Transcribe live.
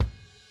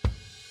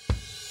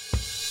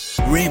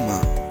Rhema,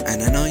 an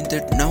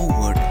anointed now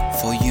word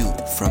for you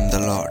from the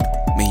Lord.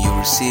 May you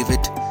receive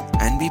it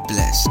and be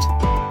blessed.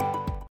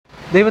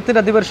 ദൈവത്തിൻ്റെ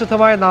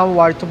അതിപരിശുദ്ധമായ നാമം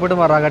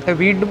വാഴ്ത്തപ്പെടുമാറാകട്ടെ.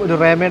 വീണ്ടും ഒരു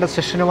റേമയുടെ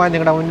സെഷനുമായി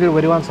നിങ്ങളുടെ മുൻപിൽ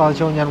വരുവാൻ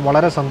സാധിച്ചപ്പോൾ ഞാൻ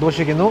വളരെ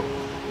സന്തോഷിക്കുന്നു.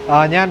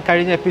 ഞാൻ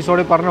കഴിഞ്ഞ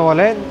എപ്പിസോഡിൽ പറഞ്ഞ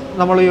പോലെ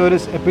നമ്മൾ ഈ ഒരു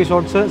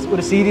എപ്പിസോഡ്സ്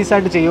ഒരു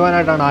സീരീസായിട്ട്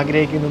ചെയ്യുവാനായിട്ടാണ്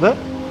ആഗ്രഹിക്കുന്നത്.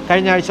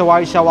 കഴിഞ്ഞ ആഴ്ച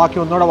വായിച്ച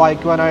വാക്യം ഒന്നുകൂടെ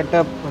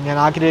വായിക്കുവാനായിട്ട് ഞാൻ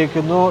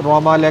ആഗ്രഹിക്കുന്നു.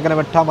 റോമാലേഖനം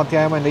 8-ാം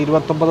അധ്യായം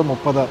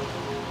 29-30.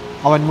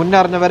 അവൻ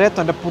മുന്നറിഞ്ഞവരെ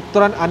തൻ്റെ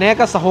പുത്രൻ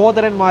അനേക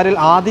സഹോദരന്മാരിൽ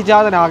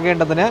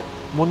ആദിജാതനാകേണ്ടതിന്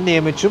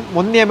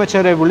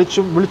മുൻനിയമിച്ചവരെ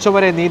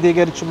വിളിച്ചവരെ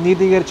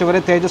നീതീകരിച്ചവരെ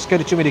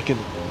തേജസ്കരിച്ചും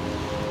ഇരിക്കുന്നു.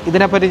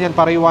 ഇതിനെപ്പറ്റി ഞാൻ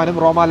പറയുവാനും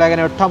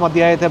റോമാലേഖനം 8-ാം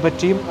അധ്യായത്തെ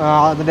പറ്റിയും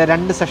അതിൻ്റെ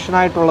 2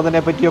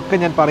 സെഷനായിട്ടുള്ളതിനെ പറ്റിയൊക്കെ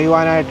ഞാൻ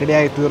പറയുവാനായിട്ട്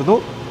ഇടയായി തീർന്നു.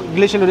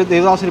 ഇംഗ്ലീഷിൽ ഒരു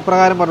ദേവദാസൻ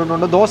ഇപ്രകാരം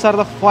പറഞ്ഞിട്ടുണ്ട്: those are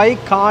the 5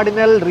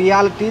 cardinal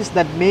realities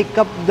that make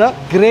up the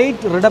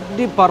great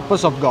redemptive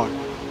purpose of God.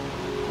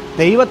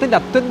 ദൈവത്തിൻ്റെ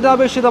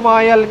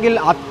അത്യന്താപേക്ഷിതമായ അല്ലെങ്കിൽ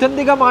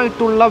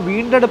ആത്യന്തികമായിട്ടുള്ള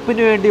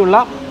വീണ്ടെടുപ്പിന് വേണ്ടിയുള്ള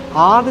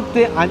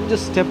ആദ്യത്തെ 5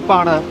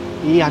 സ്റ്റെപ്പാണ്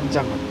ഈ 5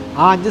 അംഗം.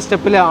 ആ 5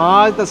 സ്റ്റെപ്പിലെ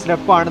ആദ്യത്തെ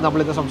സ്റ്റെപ്പാണ്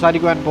നമ്മളിന്ന്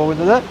സംസാരിക്കുവാൻ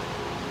പോകുന്നത്,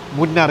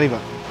 മുന്നറിവ്.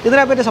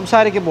 ഇതിനെപ്പറ്റി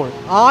സംസാരിക്കുമ്പോൾ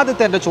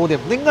ആദ്യത്തെ എൻ്റെ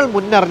ചോദ്യം: നിങ്ങൾ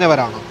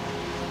മുന്നറിഞ്ഞവരാണോ?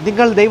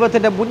 നിങ്ങൾ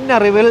ദൈവത്തിൻ്റെ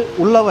മുന്നറിവിൽ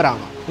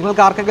ഉള്ളവരാണോ?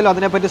 നിങ്ങൾക്ക് ആർക്കെങ്കിലും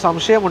അതിനെപ്പറ്റി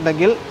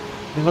സംശയമുണ്ടെങ്കിൽ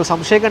നിങ്ങൾ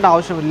സംശയിക്കേണ്ട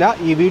ആവശ്യമില്ല.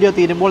 ഈ വീഡിയോ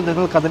തീരുമ്പോൾ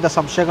നിങ്ങൾക്ക് അതിൻ്റെ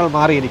സംശയങ്ങൾ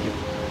മാറിയിരിക്കും.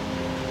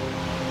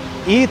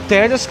 ഈ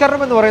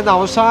തേജസ്കരണം എന്ന് പറയുന്ന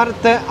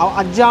അവസാനത്തെ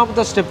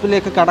 5-ാമത്തെ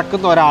സ്റ്റെപ്പിലേക്ക്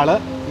കടക്കുന്ന ഒരാൾ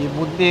ഈ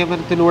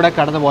മുൻനിയമനത്തിലൂടെ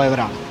കടന്നു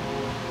പോയവരാണ്.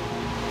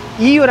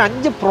 ഈ ഒരു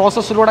 5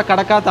 പ്രോസസ്സിലൂടെ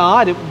കടക്കാത്ത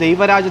ആരും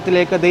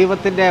ദൈവരാജ്യത്തിലേക്ക്,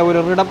 ദൈവത്തിൻ്റെ ഒരു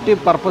റിഡംപ്റ്റീവ്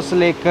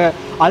പർപ്പസിലേക്ക്,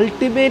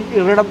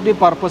 അൾട്ടിമേറ്റ് റിഡംപ്റ്റീവ്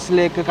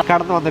പർപ്പസിലേക്ക്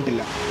കടന്നു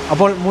വന്നിട്ടില്ല.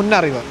 അപ്പോൾ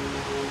മുന്നറിവ്,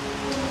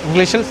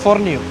 ഇംഗ്ലീഷിൽ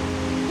ഫോർന്യൂ,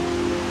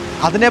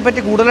 അതിനെപ്പറ്റി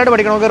കൂടുതലായിട്ട്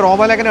പഠിക്കണമെങ്കിൽ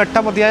റോമാലേഖനം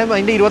 8-ാം അധ്യായം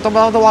അതിൻ്റെ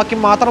 29-ാമത്തെ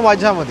വാക്യം മാത്രം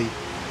വായിച്ചാൽ മതി.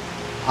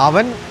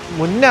 അവൻ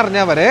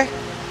മുന്നറിഞ്ഞവരെ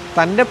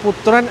തൻ്റെ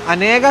പുത്രൻ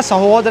അനേക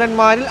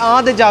സഹോദരന്മാരിൽ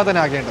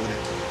ആദ്യജാതനാകേണ്ടതിന്.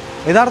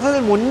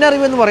 യഥാർത്ഥത്തിൽ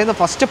മുന്നറിവ് എന്ന് പറയുന്ന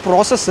ഫസ്റ്റ്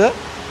പ്രോസസ്സ്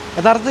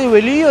യഥാർത്ഥത്തിൽ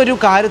വലിയൊരു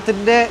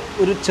കാര്യത്തിൻ്റെ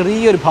ഒരു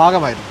ചെറിയൊരു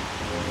ഭാഗമായിരുന്നു.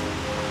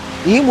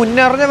 ഈ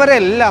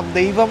മുന്നറിഞ്ഞവരെല്ലാം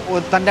ദൈവം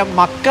തൻ്റെ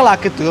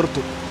മക്കളാക്കി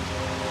തീർത്തു.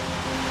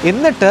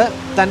 എന്നിട്ട്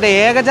തൻ്റെ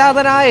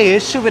ഏകജാതനായ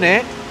യേശുവിനെ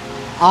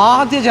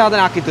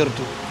ആദ്യജാതനാക്കി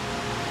തീർത്തു.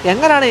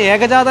 എങ്ങനെയാണ്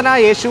ഏകജാതനായ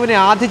യേശുവിനെ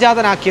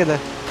ആദ്യജാതനാക്കിയത്?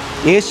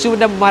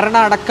 യേശുവിൻ്റെ മരണ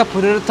അടക്ക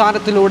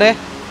പുനരുത്ഥാനത്തിലൂടെ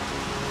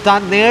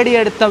താൻ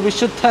നേടിയെടുത്ത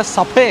വിശുദ്ധ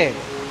സഭയെ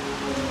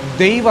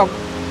ദൈവം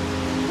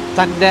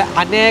തൻ്റെ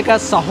അനേക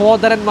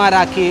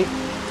സഹോദരന്മാരാക്കി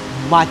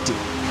മാറ്റി.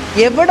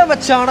 എവിടെ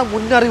വെച്ചാണ്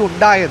മുന്നറിവ്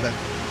ഉണ്ടായത്?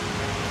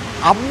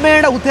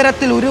 അമ്മയുടെ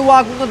ഉദരത്തിൽ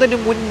ഉരുവാകുന്നതിന്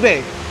മുൻപേ,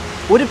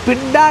 ഒരു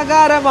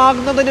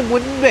പിണ്ഡാകാരമാകുന്നതിന്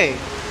മുൻപേ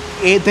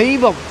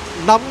ദൈവം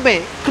നമ്മെ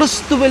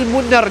ക്രിസ്തുവിൽ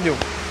മുന്നറിഞ്ഞു.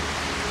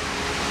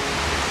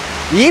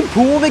 ഈ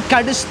ഭൂമിക്ക്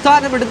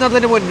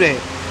അടിസ്ഥാനമിടുന്നതിന് മുൻപേ,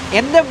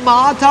 എൻ്റെ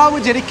മാതാവ്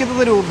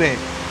ജനിക്കുന്നതിന് മുമ്പേ,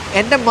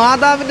 എൻ്റെ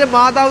മാതാവിൻ്റെ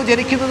മാതാവ്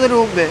ജനിക്കുന്നതിന്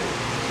മുമ്പേ,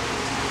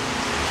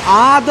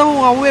 ആദവും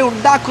ഹവ്വയും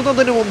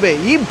ഉണ്ടാക്കുന്നതിന് മുമ്പേ,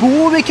 ഈ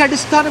ഭൂമിക്ക്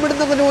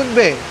അടിസ്ഥാനമിടുന്നതിന്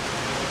മുൻപേ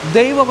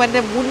ദൈവം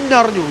എന്നെ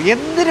മുന്നറിഞ്ഞു.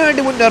 എന്തിനു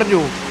വേണ്ടി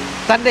മുന്നറിഞ്ഞു?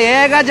 തൻ്റെ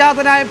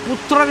ഏകജാതനായ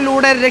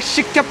പുത്രനിലൂടെ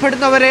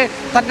രക്ഷിക്കപ്പെടുന്നവരെ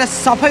തൻ്റെ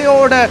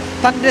സഭയോട്,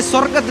 തൻ്റെ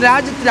സ്വർഗ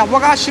രാജ്യത്തിൻ്റെ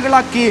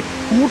അവകാശികളാക്കി,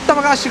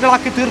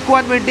 കൂട്ടവകാശികളാക്കി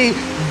തീർക്കുവാൻ വേണ്ടി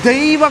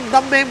ദൈവം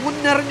നമ്മെ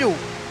മുന്നറിഞ്ഞു.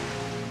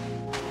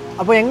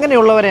 അപ്പോൾ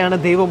എങ്ങനെയുള്ളവരെയാണ്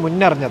ദൈവം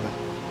മുന്നറിഞ്ഞത്?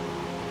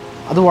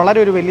 അത് വളരെ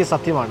ഒരു വലിയ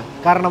സത്യമാണ്.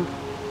 കാരണം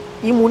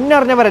ഈ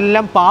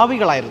മുന്നറിഞ്ഞവരെല്ലാം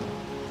പാപികളായിരുന്നു,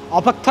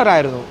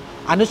 അഭക്തരായിരുന്നു,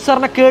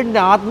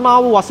 അനുസരണക്കേടിൻ്റെ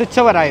ആത്മാവ്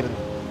വസിച്ചവരായിരുന്നു.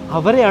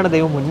 അവരെയാണ്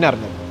ദൈവം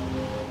മുന്നറിഞ്ഞത്.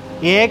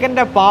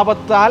 ഏകൻ്റെ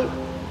പാപത്താൽ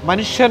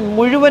മനുഷ്യൻ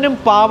മുഴുവനും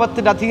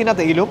പാപത്തിൻ്റെ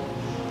അധീനതയിലും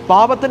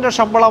പാപത്തിൻ്റെ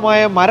ശമ്പളമായ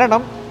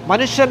മരണം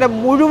മനുഷ്യൻ്റെ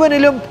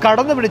മുഴുവനിലും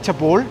കടന്നു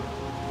പിടിച്ചപ്പോൾ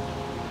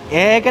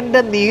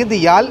ഏകൻ്റെ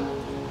നീതിയാൽ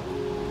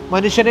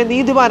മനുഷ്യനെ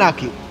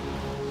നീതിമാനാക്കി.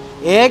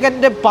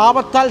 ഏകൻ്റെ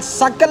പാപത്താൽ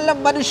സകല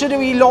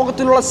മനുഷ്യരും, ഈ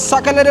ലോകത്തിലുള്ള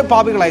സകലരും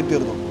പാപികളായി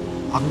തീർന്നു.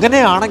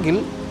 അങ്ങനെയാണെങ്കിൽ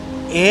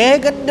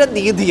ഏകൻ്റെ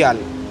നീതിയാൽ,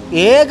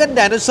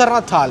 ഏകൻ്റെ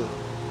അനുസരണത്താൽ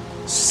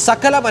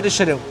സകല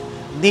മനുഷ്യരും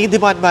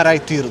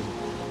നീതിമാന്മാരായി തീർന്നു.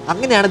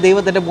 അങ്ങനെയാണ്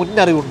ദൈവത്തിൻ്റെ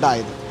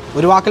മുന്നറിവുണ്ടായത്.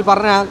 ഒരു വാക്കിൽ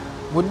പറഞ്ഞാൽ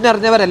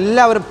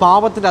മുന്നറിഞ്ഞവരെല്ലാവരും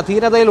പാപത്തിൻ്റെ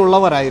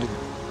അധീനതയിലുള്ളവരായിരുന്നു.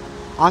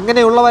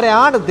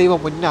 അങ്ങനെയുള്ളവരെയാണ് ദൈവം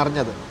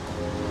മുന്നറിഞ്ഞത്.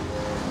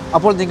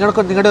 അപ്പോൾ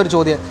നിങ്ങളുടെ ഒരു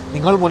ചോദ്യം: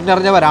 നിങ്ങൾ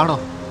മുന്നറിഞ്ഞവരാണോ?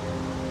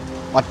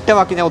 ഒറ്റ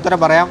വാക്കി ഞാൻ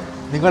ഉത്തരം പറയാം: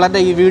 നിങ്ങൾ എൻ്റെ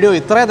ഈ വീഡിയോ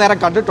ഇത്രയും നേരം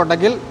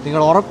കണ്ടിട്ടുണ്ടെങ്കിൽ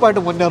നിങ്ങൾ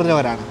ഉറപ്പായിട്ട്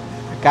മുന്നറിഞ്ഞവരാണ്.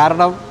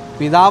 കാരണം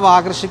പിതാവ്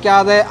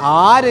ആകർഷിക്കാതെ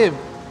ആരും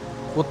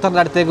പുത്രൻ്റെ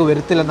അടുത്തേക്ക്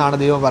വരുത്തില്ലെന്നാണ്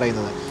ദൈവം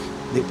പറയുന്നത്.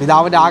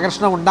 പിതാവിൻ്റെ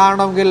ആകർഷണം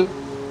ഉണ്ടാകണമെങ്കിൽ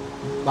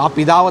ആ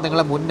പിതാവ്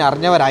നിങ്ങളെ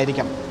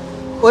മുന്നറിഞ്ഞവരായിരിക്കണം.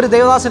 ഒരു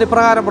ദേവദാസൻ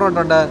ഇപ്രകാരം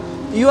പറഞ്ഞിട്ടുണ്ട്: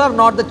 you are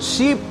not the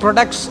cheap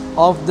products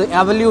of the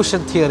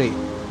evolution theory,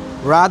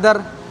 rather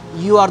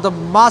you are the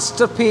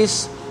masterpiece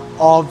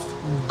of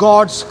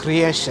God's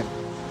creation.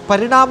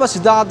 പരിണാമ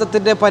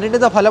സിദ്ധാന്തത്തിൻ്റെ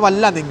പരിണിത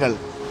ഫലമല്ല നിങ്ങൾ,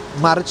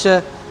 മറിച്ച്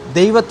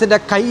ദൈവത്തിൻ്റെ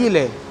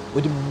കയ്യിലെ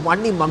ഒരു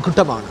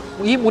മണിമകുടമാണ്.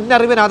 ഈ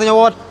മുന്നറിവിനകത്ത് ഞാൻ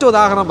ഒറ്റ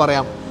ഉദാഹരണം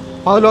പറയാം.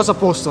 പൗലോസ്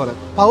അപ്പോസ്തലൻ.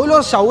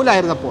 പൗലോസ്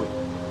ശൗലായിരുന്നപ്പോൾ,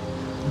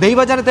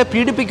 ദൈവജനത്തെ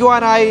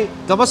പീഡിപ്പിക്കുവാനായി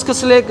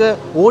ദമസ്കസിലേക്ക്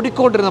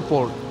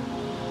ഓടിക്കൊണ്ടിരുന്നപ്പോൾ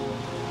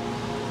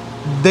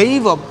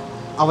ദൈവം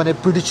അവനെ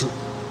പിടിച്ചു.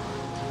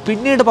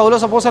 പിന്നീട്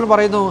പൗലോസ് അപ്പോസ്തലൻ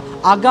പറയുന്നു,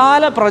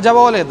 അകാല പ്രജ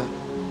പോലെ എന്ന്.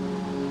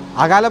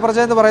 അകാല പ്രജ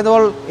എന്ന്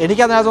പറയുമ്പോൾ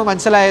എനിക്കതിനകത്ത്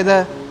മനസ്സിലായത്,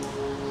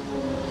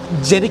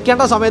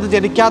 ജനിക്കേണ്ട സമയത്ത്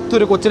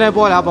ജനിക്കാത്തൊരു കൊച്ചിനെ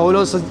പോലെ ആ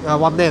പൗലോസ്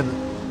വന്നതെന്ന്.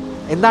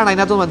 എന്താണ്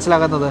അതിനകത്ത്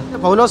മനസ്സിലാകുന്നത്?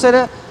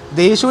 പൗലോസിന്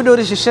യേശുവിൻ്റെ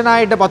ഒരു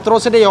ശിഷ്യനായിട്ട്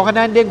പത്രോസിൻ്റെ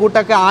യോഹന്നാൻ്റെയും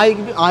കൂട്ടൊക്കെ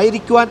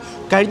ആയിരിക്കുവാൻ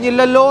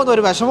കഴിഞ്ഞില്ലല്ലോ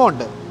എന്നൊരു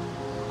വിഷമമുണ്ട്.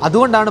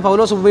 അതുകൊണ്ടാണ്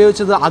പൗലോസ്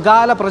ഉപയോഗിച്ചത്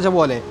അകാല പ്രജ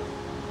പോലെ.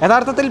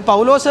 യഥാർത്ഥത്തിൽ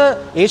പൗലോസ്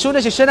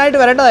യേശുവിൻ്റെ ശിഷ്യനായിട്ട്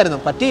വരേണ്ടതായിരുന്നു,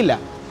 പറ്റിയില്ല.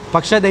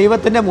 പക്ഷേ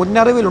ദൈവത്തിൻ്റെ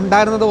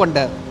മുന്നറിവിലുണ്ടായിരുന്നത്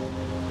കൊണ്ട്,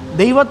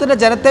 ദൈവത്തിൻ്റെ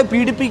ജനത്തെ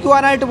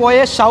പീഡിപ്പിക്കുവാനായിട്ട് പോയ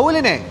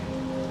ശൗലിനെ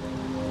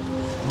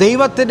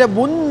ദൈവത്തിൻ്റെ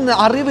മുൻ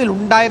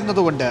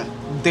അറിവിലുണ്ടായിരുന്നത് കൊണ്ട്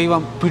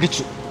ദൈവം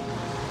പിടിച്ചു.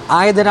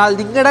 ആയതിനാൽ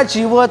നിങ്ങളുടെ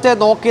ജീവിതത്തെ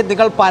നോക്കി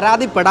നിങ്ങൾ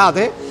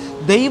പരാതിപ്പെടാതെ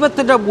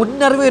ദൈവത്തിൻ്റെ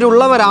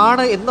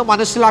മുന്നറിവിലുള്ളവരാണ് എന്ന്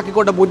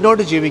മനസ്സിലാക്കിക്കൊണ്ട്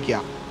മുന്നോട്ട് ജീവിക്കുക.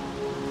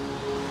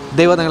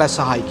 ദൈവം നിങ്ങളെ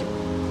സഹായിക്കും.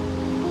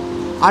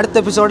 അടുത്ത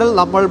എപ്പിസോഡിൽ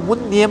നമ്മൾ മുൻ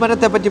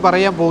നിയമനത്തെ പറ്റി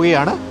പറയാൻ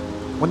പോവുകയാണ്.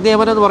 മുൻ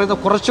നിയമനം എന്ന്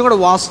പറയുന്നത് കുറച്ചും കൂടെ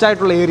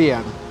വാസ്റ്റായിട്ടുള്ള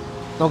ഏരിയയാണ്.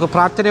 നമുക്ക്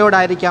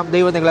പ്രാർത്ഥനയോടായിരിക്കാം.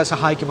 ദൈവം നിങ്ങളെ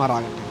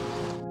സഹായിക്കുമാറാകട്ടെ.